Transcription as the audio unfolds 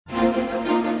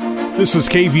This is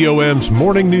KVOM's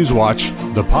Morning News Watch,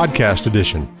 the podcast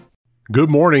edition.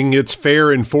 Good morning. It's fair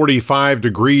and 45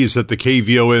 degrees at the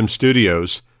KVOM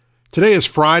studios. Today is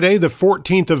Friday, the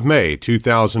 14th of May,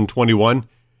 2021.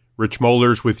 Rich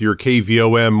Mollers with your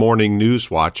KVOM Morning News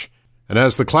Watch. And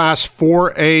as the Class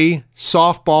 4A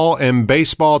softball and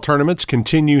baseball tournaments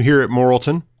continue here at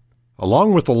Morrilton,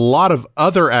 along with a lot of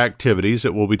other activities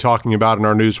that we'll be talking about in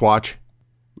our News Watch,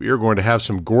 we are going to have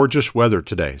some gorgeous weather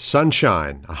today.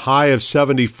 Sunshine, a high of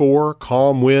 74,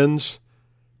 calm winds,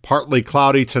 partly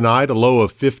cloudy tonight, a low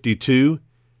of 52.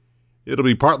 It'll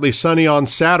be partly sunny on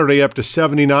Saturday, up to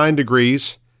 79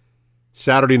 degrees.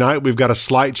 Saturday night, we've got a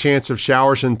slight chance of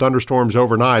showers and thunderstorms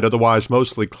overnight, otherwise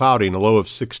mostly cloudy and a low of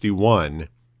 61.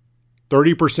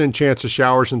 30% chance of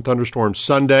showers and thunderstorms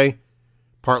Sunday,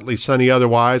 partly sunny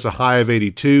otherwise, a high of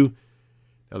 82.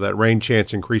 Now that rain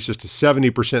chance increases to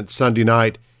 70% Sunday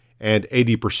night and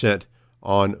 80%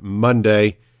 on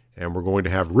Monday. And we're going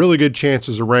to have really good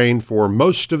chances of rain for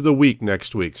most of the week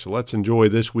next week. So let's enjoy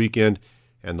this weekend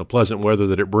and the pleasant weather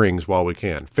that it brings while we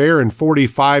can. Fair and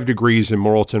 45 degrees in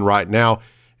Morrilton right now.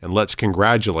 And let's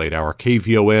congratulate our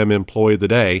KVOM Employee of the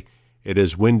Day. It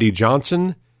is Wendy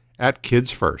Johnson at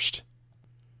Kids First.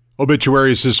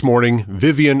 Obituaries this morning.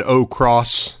 Vivian O.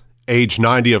 Cross, age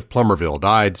 90 of Plumerville,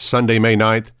 died Sunday, May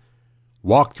 9th.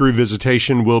 Walk-through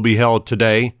visitation will be held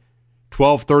today,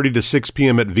 12:30 to 6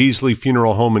 p.m. at Veasley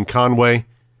Funeral Home in Conway.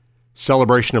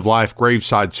 Celebration of Life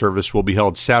graveside service will be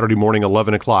held Saturday morning,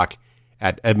 11 o'clock,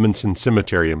 at Edmondson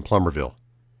Cemetery in Plumerville.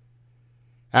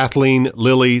 Athleen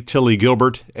Lily Tilly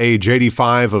Gilbert, age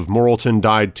 85 of Morrilton,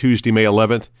 died Tuesday, May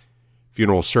 11th.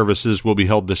 Funeral services will be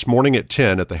held this morning at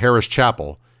 10 at the Harris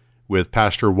Chapel, with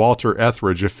Pastor Walter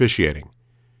Etheridge officiating.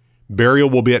 Burial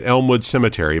will be at Elmwood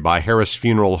Cemetery by Harris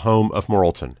Funeral Home of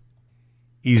Morrilton.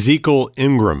 Ezekiel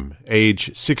Ingram,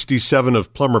 age 67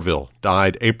 of Plumerville,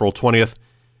 died April 20th.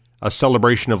 A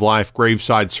celebration of life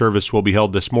graveside service will be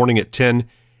held this morning at 10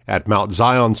 at Mount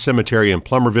Zion Cemetery in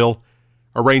Plumerville.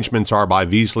 Arrangements are by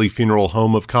Veasley Funeral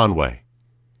Home of Conway.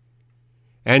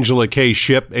 Angela K.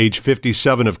 Shipp, age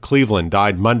 57 of Cleveland,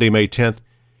 died Monday, May 10th.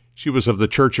 She was of the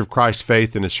Church of Christ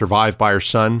faith and is survived by her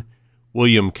son,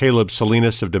 William Caleb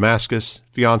Salinas of Damascus,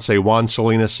 fiancé Juan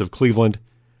Salinas of Cleveland,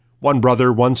 one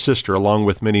brother, one sister, along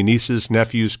with many nieces,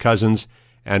 nephews, cousins,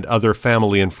 and other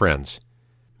family and friends.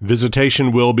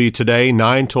 Visitation will be today,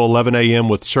 9 to 11 a.m.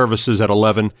 with services at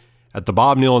 11 at the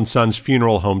Bob Neal & Sons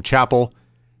Funeral Home Chapel.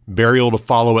 Burial to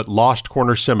follow at Lost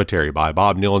Corner Cemetery by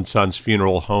Bob Neal & Sons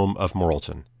Funeral Home of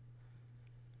Morrilton.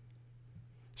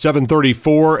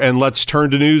 7:34, and let's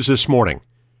turn to news this morning.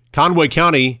 Conway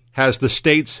County has the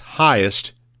state's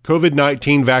highest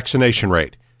COVID-19 vaccination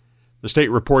rate. The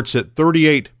state reports that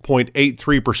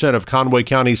 38.83% of Conway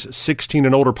County's 16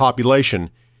 and older population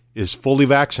is fully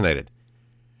vaccinated.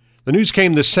 The news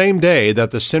came the same day that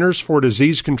the Centers for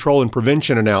Disease Control and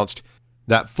Prevention announced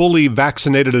that fully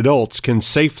vaccinated adults can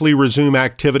safely resume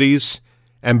activities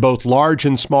and both large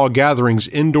and small gatherings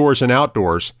indoors and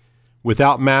outdoors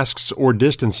without masks or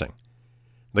distancing.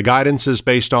 The guidance is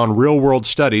based on real-world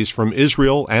studies from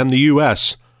Israel and the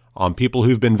U.S. on people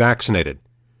who've been vaccinated.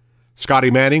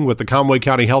 Scotty Manning with the Conway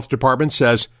County Health Department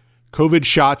says COVID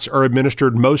shots are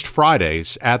administered most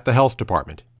Fridays at the health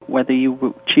department. Whether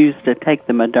you choose to take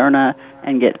the Moderna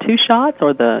and get 2 shots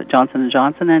or the Johnson &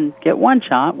 Johnson and get 1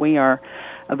 shot, we are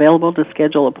available to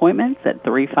schedule appointments at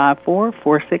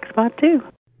 354-4652.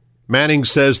 Manning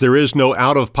says there is no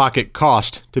out-of-pocket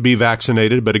cost to be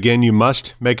vaccinated, but again, you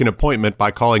must make an appointment by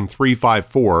calling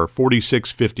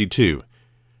 354-4652.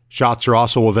 Shots are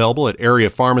also available at area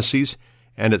pharmacies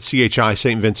and at CHI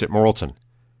St. Vincent Morrilton.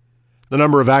 The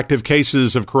number of active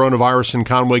cases of coronavirus in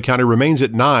Conway County remains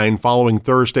at 9 following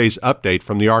Thursday's update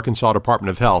from the Arkansas Department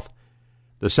of Health.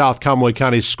 The South Conway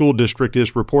County School District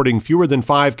is reporting fewer than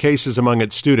 5 cases among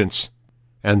its students,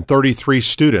 and 33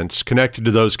 students connected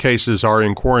to those cases are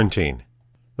in quarantine.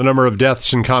 The number of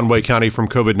deaths in Conway County from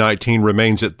COVID-19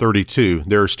 remains at 32.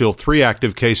 There are still 3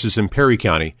 active cases in Perry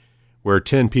County, where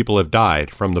 10 people have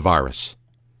died from the virus.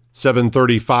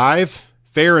 7:35.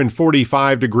 Fair and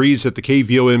 45 degrees at the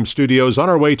KVOM studios, on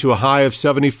our way to a high of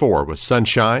 74 with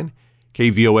sunshine.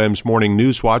 KVOM's Morning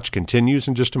News Watch continues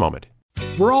in just a moment.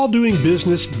 We're all doing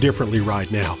business differently right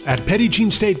now. At Petit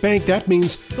Jean State Bank, that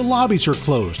means the lobbies are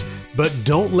closed. But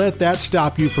don't let that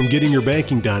stop you from getting your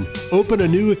banking done. Open a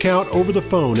new account over the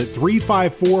phone at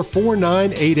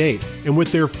 354-4988. And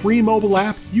with their free mobile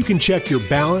app, you can check your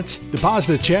balance,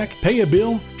 deposit a check, pay a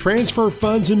bill, transfer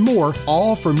funds, and more,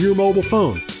 all from your mobile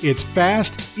phone. It's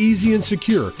fast, easy, and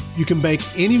secure. You can bank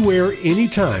anywhere,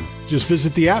 anytime. Just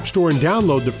visit the App Store and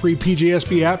download the free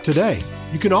PJSB app today.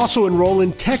 You can also enroll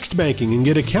in text banking and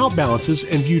get account balances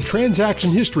and view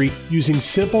transaction history using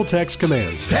simple text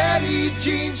commands. Patty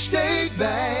Jean State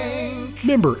Bank.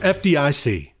 Member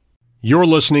FDIC. You're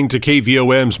listening to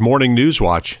KVOM's Morning News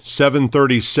Watch,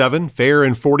 737, fair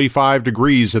and 45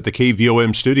 degrees at the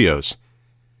KVOM studios.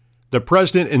 The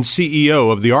president and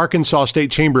CEO of the Arkansas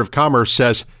State Chamber of Commerce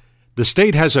says the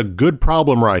state has a good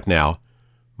problem right now,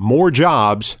 more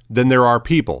jobs than there are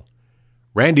people.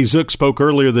 Randy Zook spoke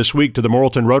earlier this week to the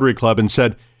Morrilton Rotary Club and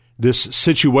said this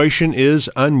situation is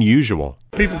unusual.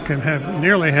 People can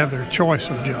nearly have their choice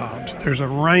of jobs. There's a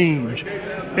range.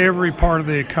 Every part of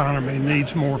the economy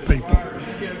needs more people.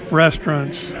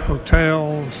 Restaurants,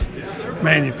 hotels,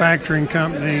 manufacturing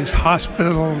companies,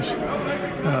 hospitals,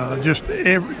 just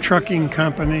every trucking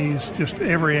companies, just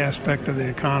every aspect of the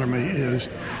economy is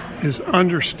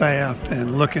understaffed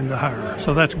and looking to hire.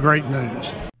 So that's great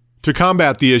news. To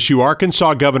combat the issue,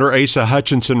 Arkansas Governor Asa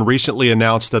Hutchinson recently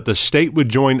announced that the state would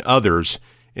join others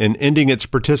in ending its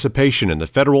participation in the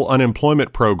federal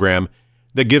unemployment program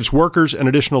that gives workers an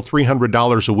additional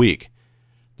 $300 a week.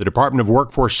 The Department of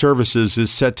Workforce Services is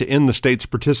set to end the state's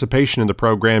participation in the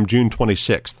program June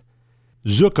 26th.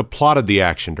 Zook applauded the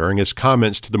action during his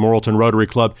comments to the Morrilton Rotary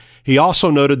Club. He also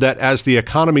noted that as the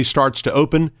economy starts to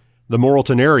open, the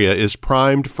Morrilton area is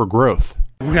primed for growth.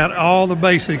 We've got all the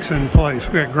basics in place.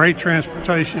 We've got great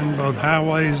transportation, both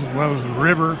highways as well as the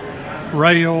river,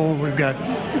 rail. We've got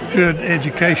good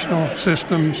educational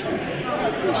systems,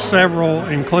 several,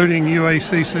 including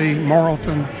UACC,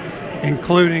 Morrilton,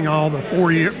 including all the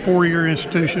four-year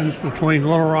institutions between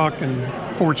Little Rock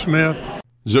and Fort Smith.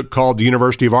 Zook called the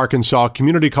University of Arkansas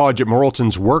Community College at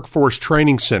Morrilton's Workforce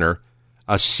Training Center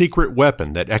a secret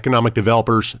weapon that economic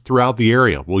developers throughout the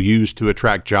area will use to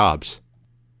attract jobs.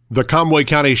 The Conway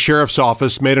County Sheriff's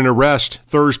Office made an arrest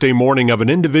Thursday morning of an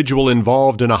individual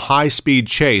involved in a high-speed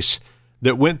chase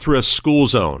that went through a school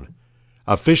zone.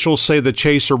 Officials say the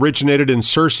chase originated in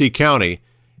Searcy County,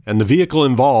 and the vehicle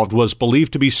involved was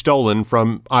believed to be stolen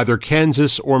from either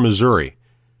Kansas or Missouri.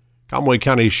 Conway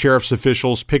County Sheriff's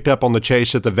officials picked up on the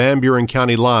chase at the Van Buren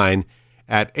County line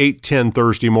at 8:10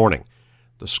 Thursday morning.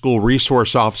 The school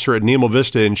resource officer at Nemo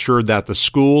Vista ensured that the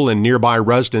school and nearby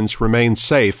residents remained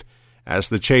safe as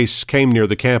the chase came near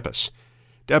the campus.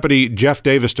 Deputy Jeff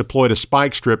Davis deployed a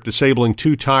spike strip, disabling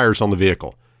 2 tires on the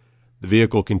vehicle. The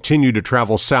vehicle continued to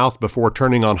travel south before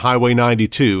turning on Highway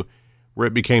 92, where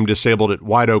it became disabled at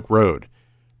White Oak Road.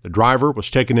 The driver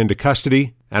was taken into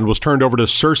custody and was turned over to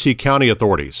Searcy County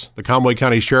authorities. The Conway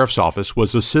County Sheriff's Office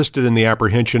was assisted in the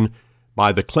apprehension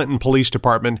by the Clinton Police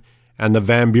Department and the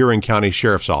Van Buren County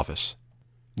Sheriff's Office.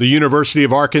 The University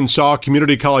of Arkansas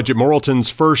Community College at Morrilton's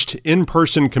first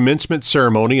in-person commencement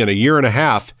ceremony in a year and a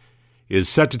half is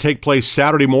set to take place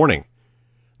Saturday morning.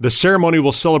 The ceremony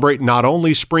will celebrate not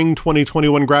only spring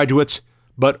 2021 graduates,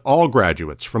 but all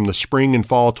graduates from the spring and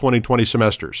fall 2020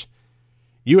 semesters.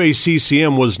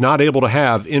 UACCM was not able to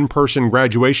have in-person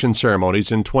graduation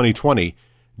ceremonies in 2020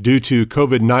 due to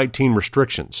COVID-19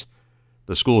 restrictions.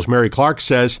 The school's Mary Clark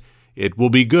says it will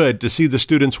be good to see the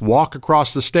students walk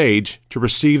across the stage to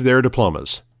receive their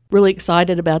diplomas. Really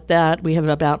excited about that. We have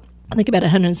about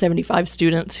 175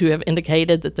 students who have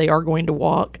indicated that they are going to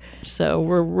walk. So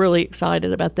we're really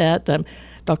excited about that.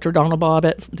 Dr. Donald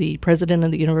Bobbitt, the president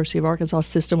of the University of Arkansas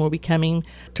system, will be coming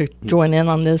to join in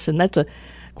on this, and that's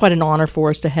quite an honor for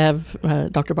us to have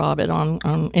Dr. Bobbitt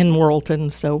in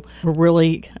Morrilton. So we're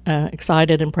really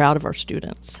excited and proud of our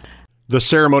students. The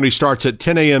ceremony starts at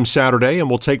 10 a.m. Saturday and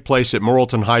will take place at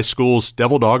Morrilton High School's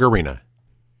Devil Dog Arena.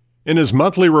 In his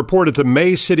monthly report at the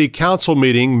May City Council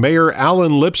meeting, Mayor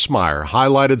Alan Lipsmeyer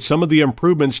highlighted some of the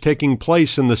improvements taking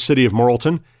place in the city of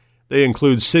Morrilton. They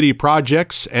include city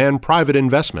projects and private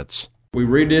investments. We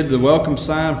redid the welcome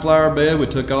sign flower bed. We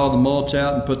took all the mulch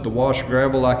out and put the wash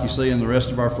gravel like you see in the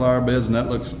rest of our flower beds, and that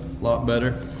looks a lot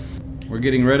better. We're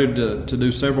getting ready to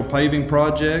do several paving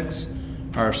projects.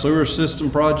 Our sewer system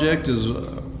project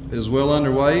is well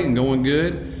underway and going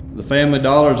good. The Family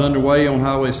Dollar is underway on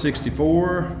Highway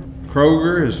 64.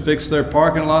 Kroger has fixed their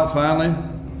parking lot finally,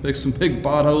 fixed some big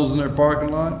potholes in their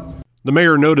parking lot. The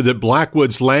mayor noted that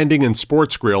Blackwood's Landing and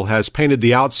Sports Grill has painted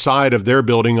the outside of their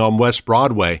building on West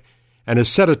Broadway and has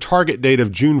set a target date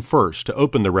of June 1st to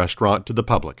open the restaurant to the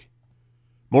public.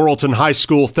 Morrilton High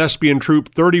School thespian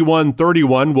troupe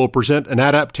 3131 will present an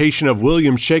adaptation of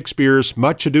William Shakespeare's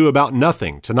Much Ado About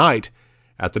Nothing tonight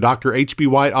at the Dr. H.B.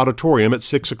 White Auditorium at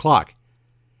 6 o'clock.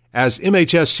 As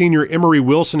MHS senior Emery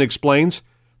Wilson explains,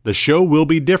 the show will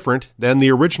be different than the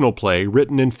original play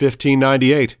written in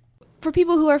 1598. For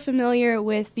people who are familiar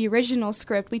with the original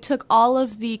script, we took all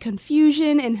of the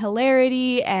confusion and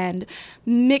hilarity and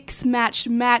mix-matched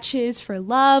matches for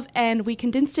love, and we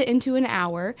condensed it into an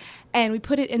hour, and we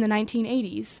put it in the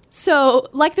 1980s. So,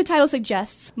 like the title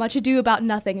suggests, Much Ado About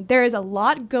Nothing, there is a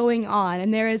lot going on,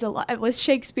 and there is a lot. With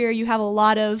Shakespeare, you have a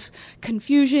lot of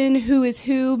confusion, who is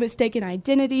who, mistaken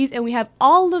identities, and we have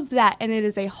all of that, and it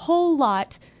is a whole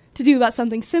lot to do about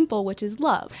something simple, which is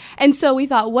love. And so we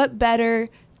thought, what better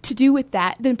to do with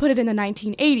that than put it in the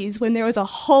 1980s when there was a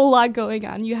whole lot going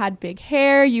on. You had big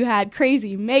hair, you had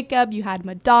crazy makeup, you had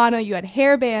Madonna, you had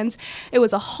hair bands. It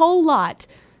was a whole lot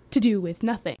to do with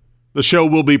nothing. The show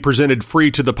will be presented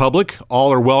free to the public.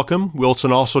 All are welcome.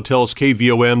 Wilson also tells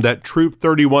KVOM that Troop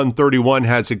 3131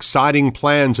 has exciting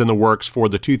plans in the works for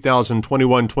the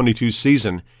 2021-22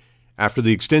 season after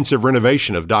the extensive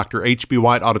renovation of Dr. H.B.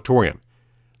 White Auditorium.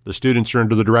 The students are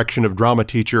under the direction of drama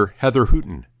teacher Heather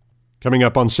Hooten. Coming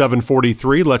up on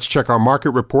 7:43, let's check our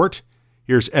market report.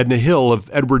 Here's Edna Hill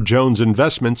of Edward Jones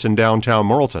Investments in downtown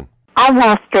Morrilton. On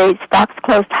Wall Street, stocks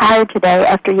closed higher today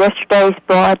after yesterday's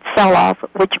broad sell-off,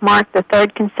 which marked the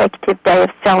third consecutive day of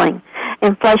selling.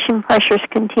 Inflation pressures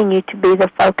continue to be the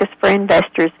focus for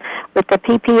investors, with the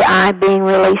PPI being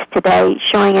released today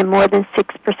showing a more than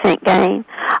 6% gain.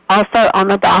 Also on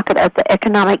the docket of the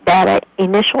economic data,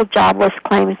 initial jobless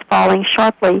claims falling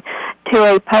sharply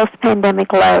to a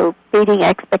post-pandemic low, beating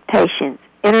expectations.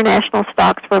 International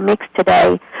stocks were mixed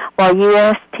today, while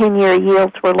U.S. 10-year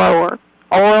yields were lower.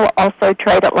 Oil also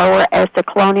traded lower as the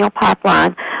Colonial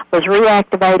Pipeline was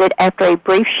reactivated after a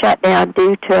brief shutdown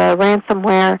due to a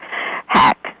ransomware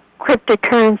hack.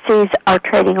 Cryptocurrencies are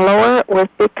trading lower, with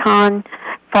Bitcoin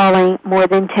falling more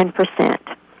than 10%.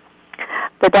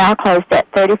 The Dow closed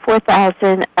at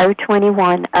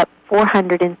 34,021, up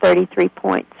 433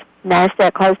 points.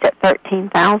 NASDAQ closed at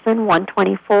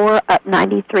 13,124, up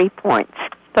 93 points.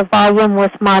 The volume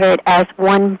was moderate as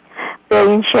 1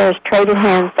 billion shares traded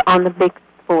hands on the big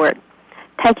board.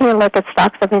 Taking a look at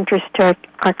stocks of interest to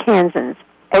Arkansans,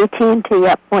 AT&T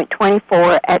up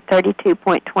 0.24 at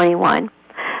 32.21.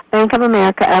 Bank of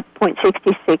America up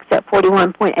 0.66 at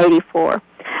 41.84.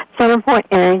 CenterPoint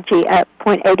Energy up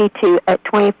 0.82 at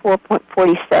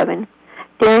 24.47.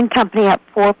 Deere & Company up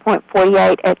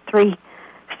 4.48 at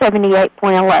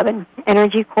 378.11.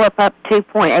 Energy Corp up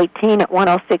 2.18 at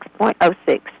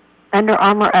 106.06. Under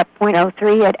Armour up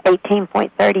 0.03 at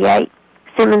 18.38.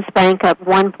 Simmons Bank up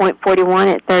 1.41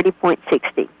 at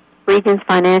 30.60. Regions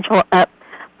Financial up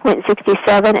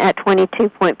 0.67 at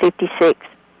 22.56.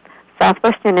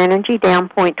 Southwestern Energy down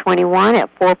 0.21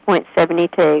 at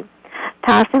 4.72.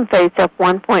 Tyson Foods up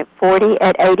 1.40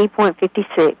 at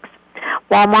 80.56.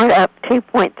 Walmart up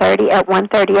 2.30 at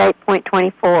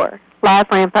 138.24.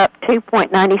 LiveRamp up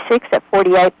 2.96 at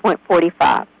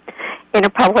 48.45.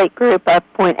 Interpublic Group up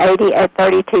 0.80 at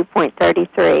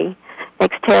 32.33.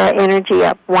 NextEra Energy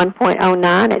up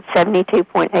 1.09 at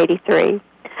 72.83.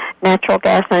 Natural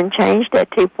gas unchanged at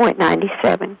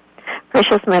 2.97.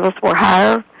 Precious metals were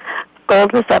higher.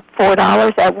 Gold was up $4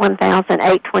 at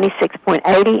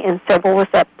 $1,826.80, and silver was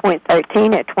up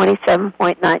 0.13 at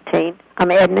 27.19.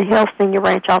 I'm Edna Hill, Senior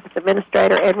Branch Office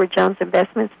Administrator, Edward Jones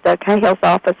Investments, Doug Cahill's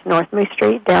office, North Moose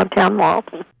Street, downtown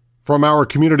Morrilton. From our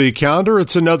community calendar,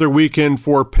 it's another weekend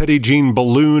for Petit Jean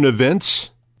balloon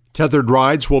events. Tethered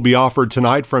rides will be offered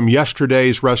tonight from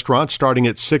Yesterday's Restaurant starting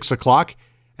at 6 o'clock,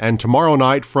 and tomorrow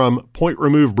night from Point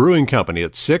Remove Brewing Company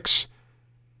at 6.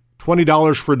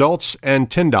 $20 for adults and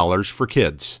 $10 for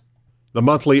kids. The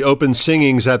monthly open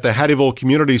singings at the Hattieville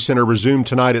Community Center resume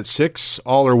tonight at 6.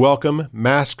 All are welcome.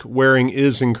 Mask wearing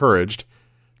is encouraged.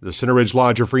 The Center Ridge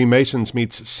Lodge of Freemasons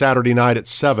meets Saturday night at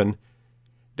 7.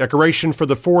 Decoration for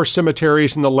the 4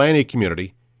 cemeteries in the Lanny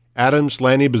community, Adams,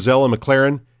 Lanny, Bazell, and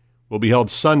McLaren, will be held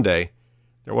Sunday.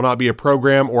 There will not be a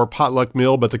program or potluck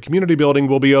meal, but the community building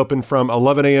will be open from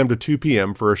 11 a.m. to 2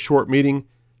 p.m. for a short meeting,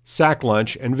 sack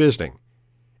lunch, and visiting.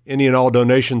 Any and all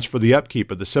donations for the upkeep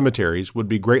of the cemeteries would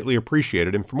be greatly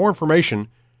appreciated, and for more information,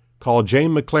 call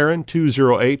Jane McLaren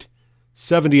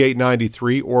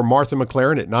 208-7893 or Martha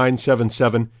McLaren at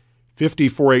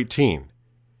 977-5418.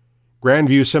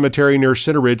 Grandview Cemetery near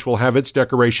Center Ridge will have its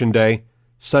decoration day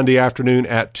Sunday afternoon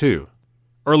at 2.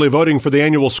 Early voting for the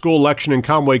annual school election in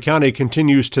Conway County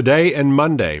continues today and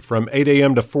Monday from 8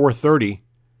 a.m. to 4:30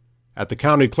 at the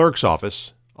county clerk's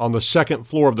office on the second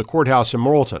floor of the courthouse in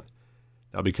Morrilton.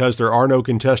 Now, because there are no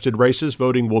contested races,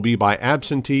 voting will be by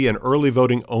absentee and early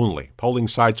voting only. Polling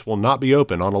sites will not be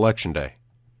open on Election Day.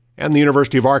 And the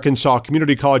University of Arkansas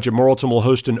Community College at Morrilton will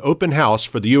host an open house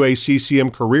for the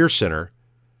UACCM Career Center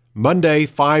Monday,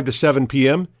 5 to 7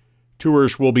 p.m.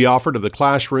 Tours will be offered of the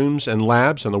classrooms and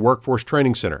labs and the Workforce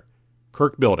Training Center.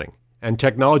 Kirk Building and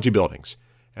Technology Buildings,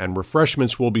 and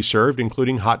refreshments will be served,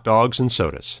 including hot dogs and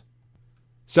sodas.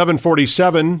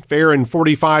 7:47, fair and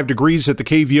 45 degrees at the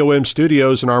KVOM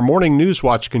studios, and our morning news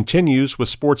watch continues with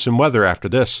sports and weather after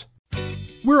this.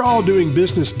 We're all doing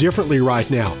business differently right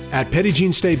now. At Petit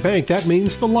Jean State Bank, that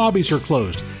means the lobbies are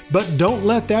closed. But don't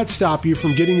let that stop you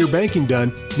from getting your banking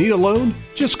done. Need a loan?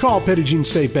 Just call Petit Jean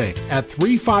State Bank at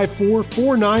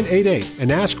 354-4988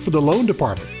 and ask for the loan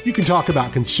department. You can talk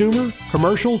about consumer,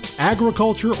 commercial,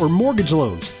 agriculture, or mortgage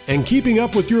loans. And keeping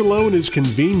up with your loan is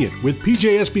convenient with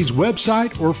PJSB's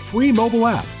website or free mobile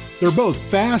app. They're both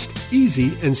fast,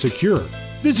 easy, and secure.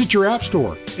 Visit your app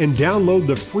store and download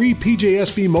the free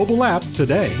PJSB mobile app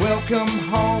today. Welcome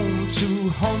home to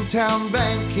hometown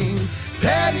banking.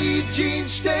 Petit Jean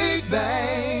State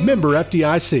Bank. Member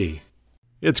FDIC.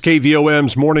 It's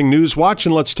KVOM's Morning News Watch,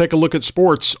 and let's take a look at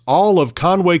sports. All of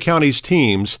Conway County's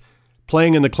teams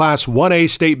playing in the Class 1A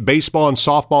state baseball and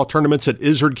softball tournaments at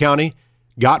Izard County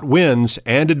got wins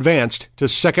and advanced to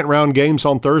second-round games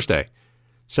on Thursday.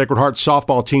 Sacred Heart's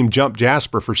softball team jumped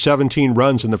Jasper for 17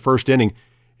 runs in the first inning,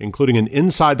 including an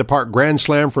inside-the-park grand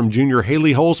slam from junior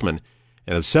Haley Holzman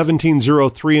and a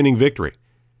 17-0 three-inning victory.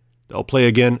 They'll play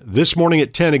again this morning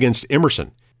at 10 against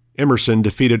Emerson. Emerson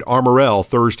defeated Armorel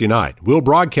Thursday night. We'll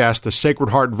broadcast the Sacred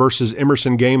Heart versus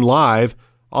Emerson game live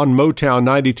on Motown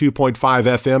 92.5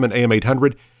 FM and AM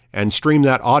 800 and stream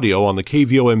that audio on the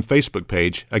KVOM Facebook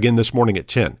page again this morning at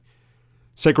 10.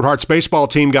 Sacred Heart's baseball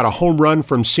team got a home run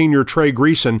from senior Trey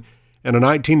Greason and a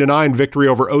 19-9 victory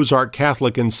over Ozark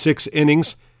Catholic in 6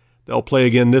 innings. They'll play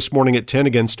again this morning at 10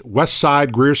 against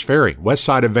Westside Greers Ferry.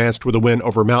 Westside advanced with a win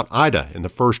over Mount Ida in the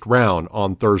first round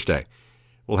on Thursday.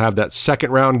 We'll have that second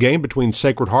round game between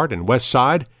Sacred Heart and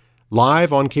Westside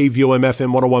live on KVOM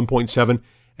FM 101.7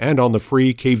 and on the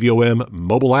free KVOM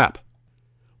mobile app.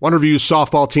 Wonderview's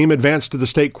softball team advanced to the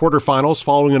state quarterfinals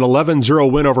following an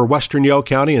 11-0 win over Western Yell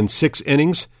County in 6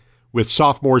 innings, with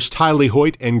sophomores Tylee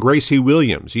Hoyt and Gracie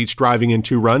Williams each driving in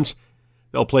 2 runs.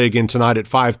 They'll play again tonight at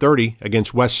 5:30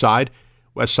 against Westside.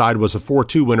 Westside was a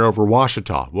 4-2 winner over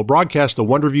Ouachita. We'll broadcast the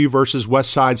Wonderview versus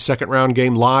Westside second-round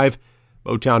game live,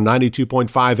 Motown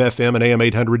 92.5 FM and AM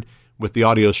 800, with the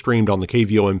audio streamed on the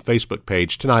KVOM Facebook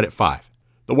page tonight at 5.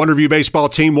 The Wonderview baseball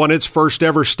team won its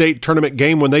first-ever state tournament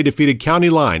game when they defeated County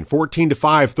Line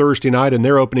 14-5 Thursday night in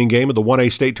their opening game of the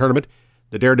 1A state tournament.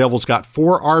 The Daredevils got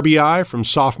 4 RBI from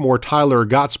sophomore Tyler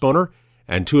Gottsboner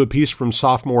and 2 apiece from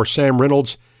sophomore Sam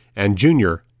Reynolds and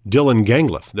junior Dylan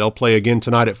Gangliff. They'll play again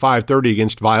tonight at 5:30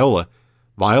 against Viola.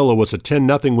 Viola was a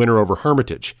 10-0 winner over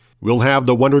Hermitage. We'll have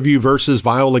the Wonderview versus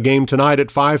Viola game tonight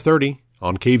at 5:30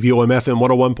 on KVOM FM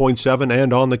 101.7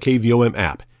 and on the KVOM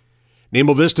app.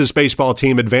 Nemo Vista's baseball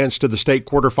team advanced to the state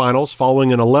quarterfinals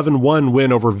following an 11-1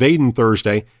 win over Vaden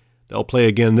Thursday. They'll play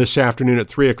again this afternoon at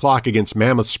 3 o'clock against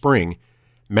Mammoth Spring.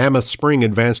 Mammoth Spring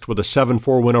advanced with a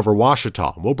 7-4 win over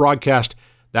Ouachita. We'll broadcast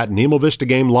that Nemo Vista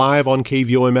game live on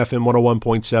KVOM FM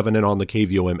 101.7 and on the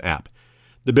KVOM app.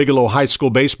 The Bigelow High School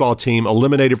baseball team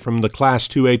eliminated from the Class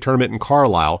 2A tournament in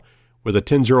Carlisle with a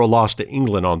 10-0 loss to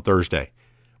England on Thursday.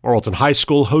 Morrilton High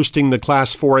School hosting the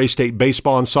Class 4A state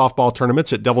baseball and softball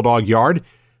tournaments at Devil Dog Yard.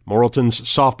 Morrilton's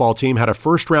softball team had a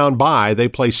first-round bye. They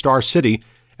play Star City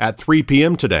at 3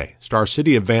 p.m. today. Star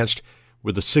City advanced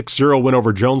with a 6-0 win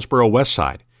over Jonesboro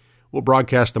Westside. We'll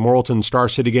broadcast the Morrilton Star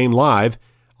City game live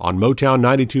on Motown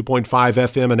 92.5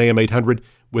 FM and AM 800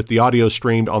 with the audio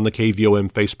streamed on the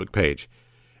KVOM Facebook page.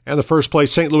 And the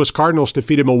first-place St. Louis Cardinals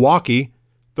defeated Milwaukee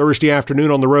Thursday afternoon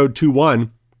on the road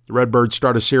 2-1. The Redbirds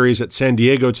start a series at San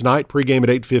Diego tonight, pregame at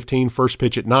 8:15, first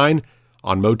pitch at 9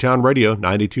 on Motown Radio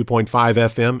 92.5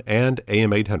 FM and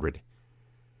AM 800.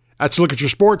 That's a look at your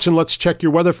sports, and let's check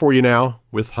your weather for you now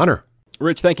with Hunter.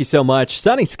 Rich, thank you so much.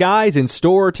 Sunny skies in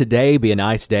store today. Be a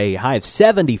nice day. High of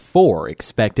 74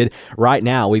 expected. Right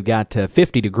now, we've got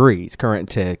 50 degrees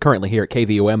currently here at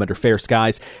KVOM under fair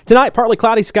skies. Tonight, partly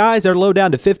cloudy skies. They're low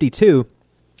down to 52.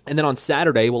 And then on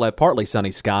Saturday, we'll have partly sunny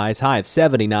skies, high of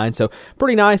 79, so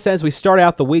pretty nice as we start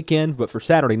out the weekend. But for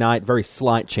Saturday night, very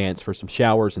slight chance for some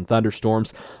showers and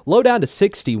thunderstorms, low down to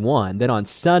 61. Then on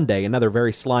Sunday, another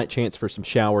very slight chance for some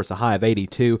showers, a high of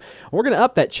 82. We're going to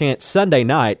up that chance Sunday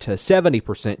night to a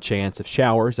 70% chance of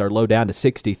showers, our low down to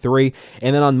 63.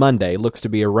 And then on Monday, looks to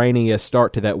be a rainy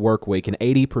start to that work week, an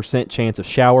 80% chance of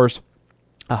showers.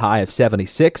 a high of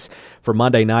 76. For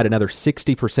Monday night, another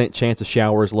 60% chance of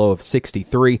showers, low of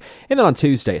 63. And then on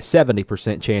Tuesday, a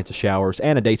 70% chance of showers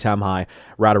and a daytime high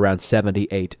right around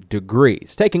 78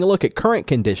 degrees. Taking a look at current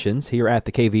conditions here at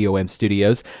the KVOM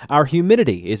studios, our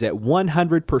humidity is at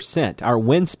 100%. Our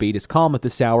wind speed is calm at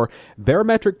this hour.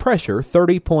 Barometric pressure,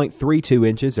 30.32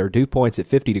 inches. Our dew points at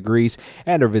 50 degrees.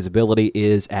 And our visibility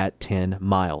is at 10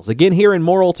 miles. Again, here in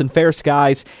Morrilton, fair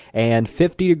skies and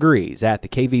 50 degrees at the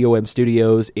KVOM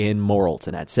studios in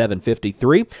Morrilton at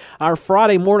 7:53. Our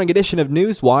Friday morning edition of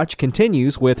Newswatch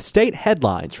continues with state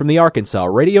headlines from the Arkansas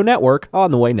Radio Network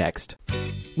on the way next.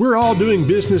 We're all doing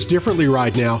business differently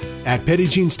right now. At Petit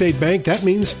Jean State Bank, that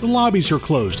means the lobbies are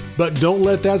closed. But don't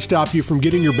let that stop you from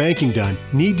getting your banking done.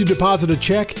 Need to deposit a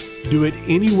check? Do it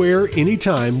anywhere,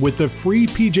 anytime with the free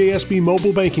PJSB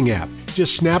mobile banking app.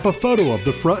 Just snap a photo of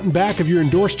the front and back of your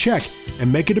endorsed check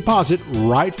and make a deposit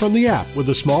right from the app with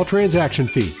a small transaction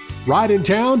fee. Right in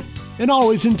town and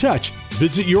always in touch.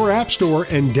 Visit your app store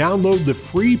and download the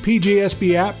free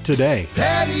PJSB app today.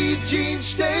 Petit Jean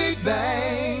State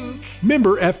Bank.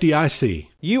 Member FDIC.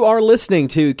 You are listening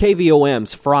to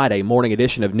KVOM's Friday morning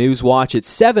edition of Newswatch. It's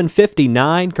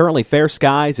 7:59, currently fair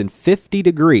skies and 50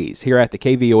 degrees here at the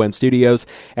KVOM studios.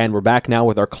 And we're back now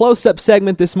with our close-up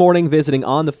segment this morning, visiting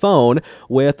on the phone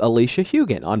with Alicia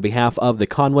Hugan on behalf of the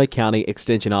Conway County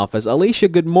Extension Office. Alicia,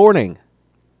 good morning.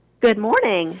 Good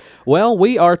morning. Well,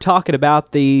 we are talking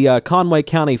about the Conway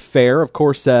County Fair, of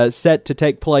course, set to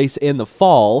take place in the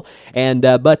fall. And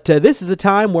but this is a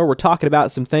time where we're talking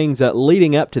about some things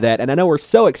leading up to that. And I know we're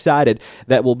so excited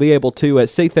that we'll be able to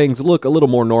see things look a little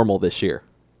more normal this year.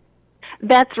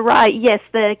 That's right. Yes,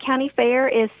 the county fair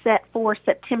is set for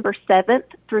September 7th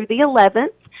through the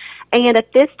 11th. And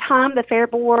at this time, the Fair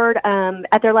Board,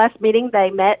 at their last meeting,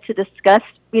 they met to discuss,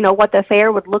 what the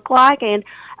fair would look like. And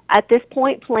at this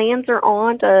point, plans are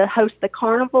on to host the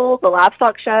carnival, the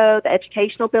livestock show, the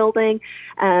educational building,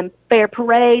 fair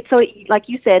parade. So, like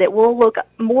you said, it will look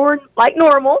more like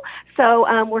normal. So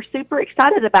we're super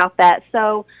excited about that.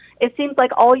 So it seems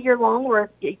like all year long we're,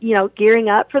 gearing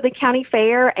up for the county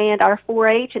fair, and our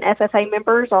 4-H and FFA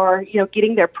members are,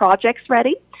 getting their projects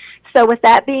ready. So with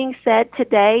that being said,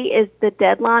 today is the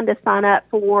deadline to sign up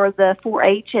for the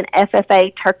 4-H and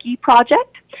FFA turkey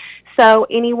project. So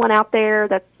anyone out there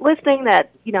that's listening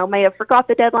that, may have forgot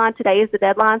the deadline, today is the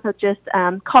deadline. So just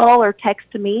call or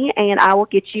text me, and I will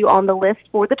get you on the list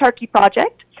for the turkey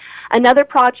project. Another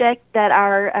project that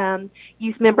our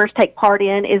youth members take part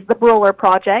in is the Broiler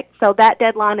Project. So that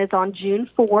deadline is on June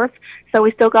 4th. So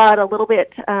we still got a little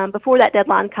bit before that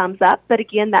deadline comes up. But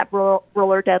again, that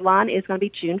Broiler deadline is going to be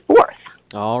June 4th.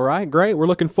 All right, great. We're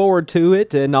looking forward to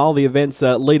it and all the events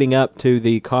leading up to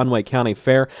the Conway County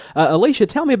Fair. Alicia,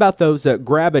 tell me about those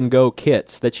grab-and-go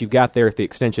kits that you've got there at the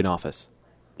Extension Office.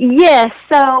 Yes,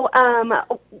 so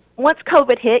once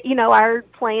COVID hit, our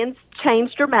plans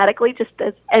changed dramatically, just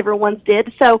as everyone's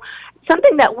did. So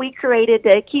something that we created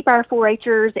to keep our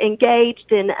 4-Hers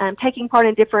engaged and taking part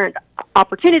in different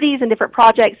opportunities and different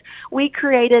projects, we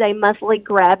created a monthly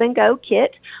grab-and-go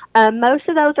kit. Most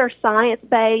of those are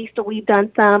science-based. We've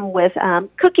done some with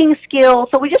cooking skills.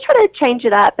 So we just try to change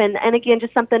it up and again,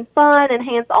 just something fun and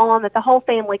hands-on that the whole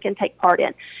family can take part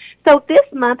in. So this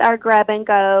month, our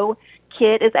grab-and-go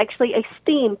kit is actually a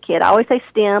STEAM kit. I always say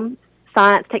STEM,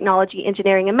 science, technology,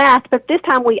 engineering, and math, but this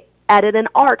time we added an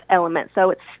art element, so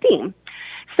it's STEAM.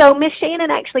 So Miss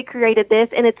Shannon actually created this,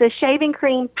 and it's a shaving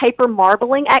cream paper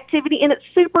marbling activity, and it's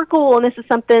super cool, and this is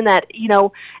something that,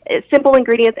 simple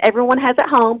ingredients everyone has at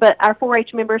home, but our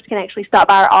 4-H members can actually stop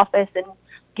by our office and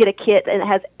get a kit, and it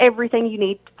has everything you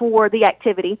need for the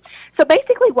activity. So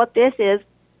basically what this is,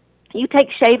 you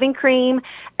take shaving cream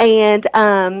and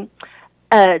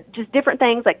just different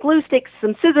things like glue sticks,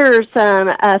 some scissors, some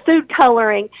food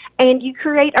coloring, and you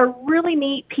create a really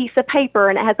neat piece of paper,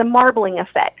 and it has a marbling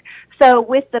effect. So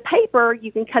with the paper,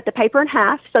 you can cut the paper in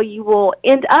half, so you will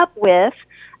end up with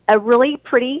a really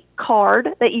pretty card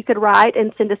that you could write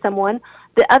and send to someone.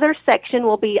 The other section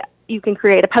will be you can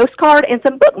create a postcard and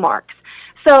some bookmarks.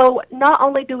 So not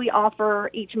only do we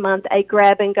offer each month a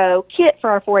grab-and-go kit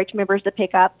for our 4-H members to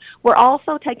pick up, we're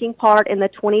also taking part in the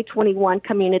 2021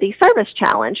 Community Service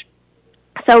Challenge.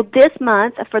 So this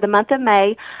month, for the month of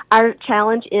May, our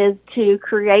challenge is to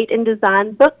create and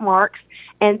design bookmarks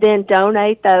and then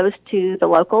donate those to the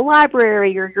local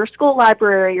library or your school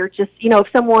library or just,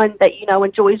 someone that,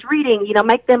 enjoys reading,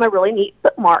 make them a really neat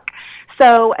bookmark.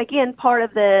 So again, part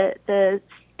of the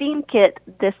STEAM kit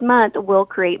this month will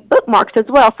create bookmarks as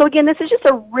well. So again, this is just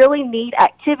a really neat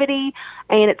activity,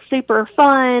 and it's super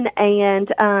fun.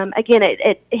 And again,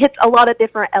 it hits a lot of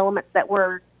different elements that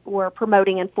we're we're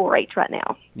promoting in 4-H right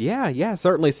now. Yeah,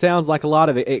 certainly sounds like a lot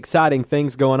of exciting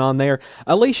things going on there.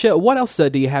 Alicia, what else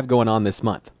do you have going on this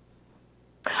month?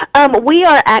 We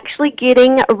are actually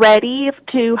getting ready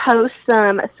to host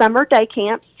some summer day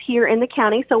camps here in the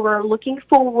county, so we're looking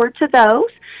forward to those.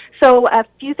 So a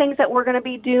few things that we're going to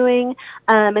be doing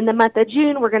in the month of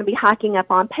June, we're going to be hiking up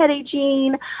on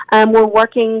Petit-Jean. We're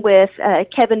working with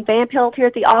Kevin Van Pelt here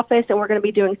at the office, and we're going to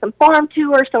be doing some farm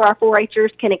tours so our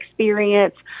 4-Hers can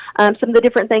experience some of the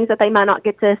different things that they might not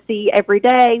get to see every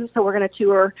day. So we're going to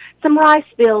tour some rice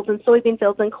fields and soybean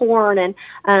fields and corn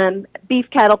and beef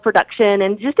cattle production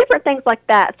and just different things like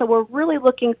that. So we're really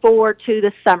looking forward to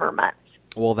the summer months.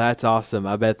 Well, that's awesome.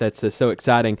 I bet that's so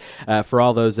exciting for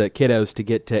all those kiddos to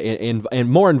get and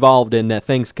more involved in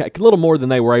things a little more than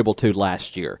they were able to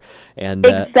last year. And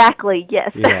exactly,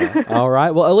 yes. Yeah. All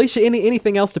right. Well, Alicia,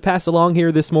 anything else to pass along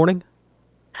here this morning?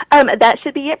 That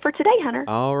should be it for today, Hunter.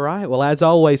 All right. Well, as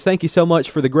always, thank you so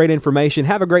much for the great information.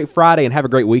 Have a great Friday and have a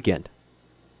great weekend.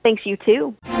 Thanks, you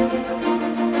too.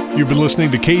 You've been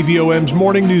listening to KVOM's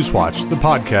Morning News Watch, the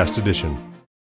podcast edition.